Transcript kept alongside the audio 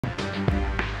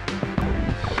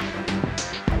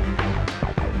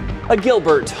A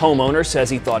Gilbert homeowner says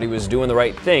he thought he was doing the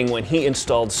right thing when he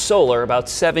installed solar about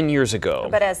 7 years ago.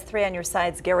 But as 3 on Your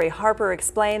Side's Gary Harper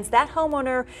explains, that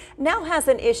homeowner now has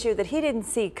an issue that he didn't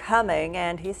see coming,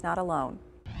 and he's not alone.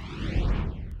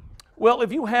 Well,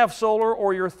 if you have solar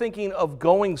or you're thinking of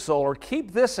going solar,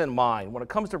 keep this in mind. When it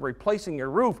comes to replacing your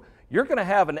roof, you're going to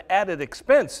have an added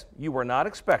expense you were not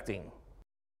expecting.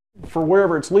 For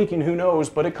wherever it's leaking, who knows,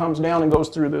 but it comes down and goes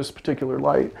through this particular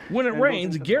light. When it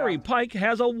rains, Gary Pike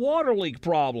has a water leak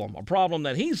problem, a problem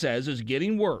that he says is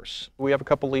getting worse. We have a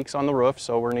couple leaks on the roof,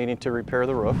 so we're needing to repair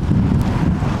the roof.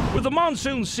 With the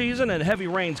monsoon season and heavy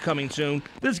rains coming soon,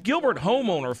 this Gilbert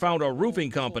homeowner found a roofing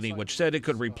company which said it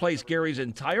could replace Gary's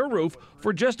entire roof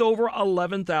for just over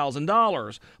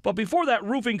 $11,000. But before that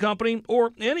roofing company,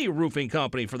 or any roofing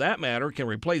company for that matter, can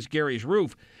replace Gary's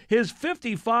roof, his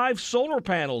 55 solar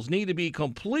panels need to be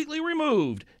completely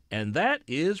removed, and that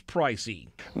is pricey.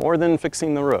 More than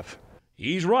fixing the roof.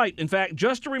 He's right. In fact,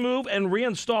 just to remove and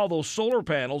reinstall those solar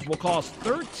panels will cost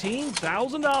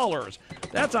 $13,000.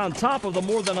 That's on top of the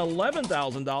more than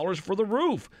 $11,000 for the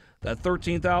roof. That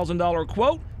 $13,000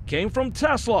 quote came from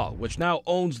Tesla, which now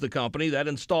owns the company that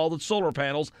installed the solar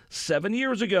panels 7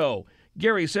 years ago.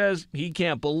 Gary says he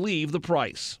can't believe the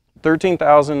price.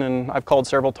 $13,000, and I've called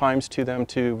several times to them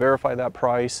to verify that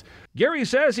price. Gary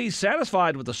says he's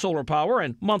satisfied with the solar power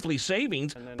and monthly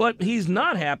savings, but he's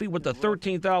not happy with the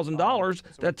 $13,000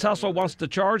 that Tesla wants to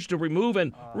charge to remove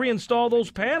and reinstall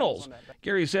those panels.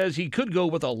 Gary says he could go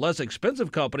with a less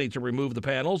expensive company to remove the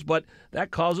panels, but that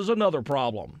causes another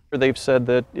problem. They've said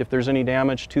that if there's any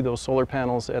damage to those solar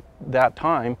panels at that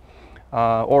time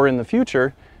or in the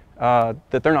future,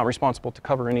 that they're not responsible to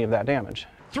cover any of that damage.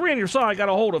 3 on Your Side got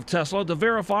a hold of Tesla to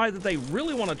verify that they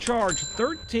really want to charge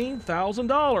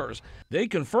 $13,000. They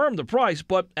confirmed the price,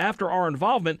 but after our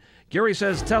involvement, Gary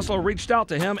says Tesla reached out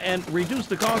to him and reduced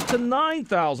the cost to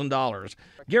 $9,000.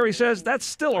 Gary says that's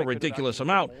still a ridiculous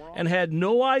amount and had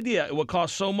no idea it would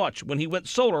cost so much when he went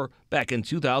solar back in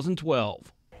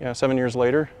 2012. Yeah, 7 years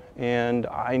later, and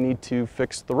I need to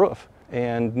fix the roof.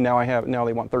 And now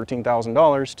they want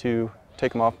 $13,000 to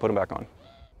take them off, put them back on.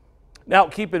 Now,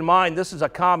 keep in mind, this is a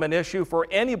common issue for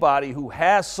anybody who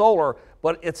has solar,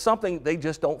 but it's something they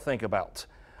just don't think about.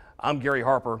 I'm Gary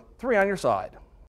Harper, 3 on Your Side.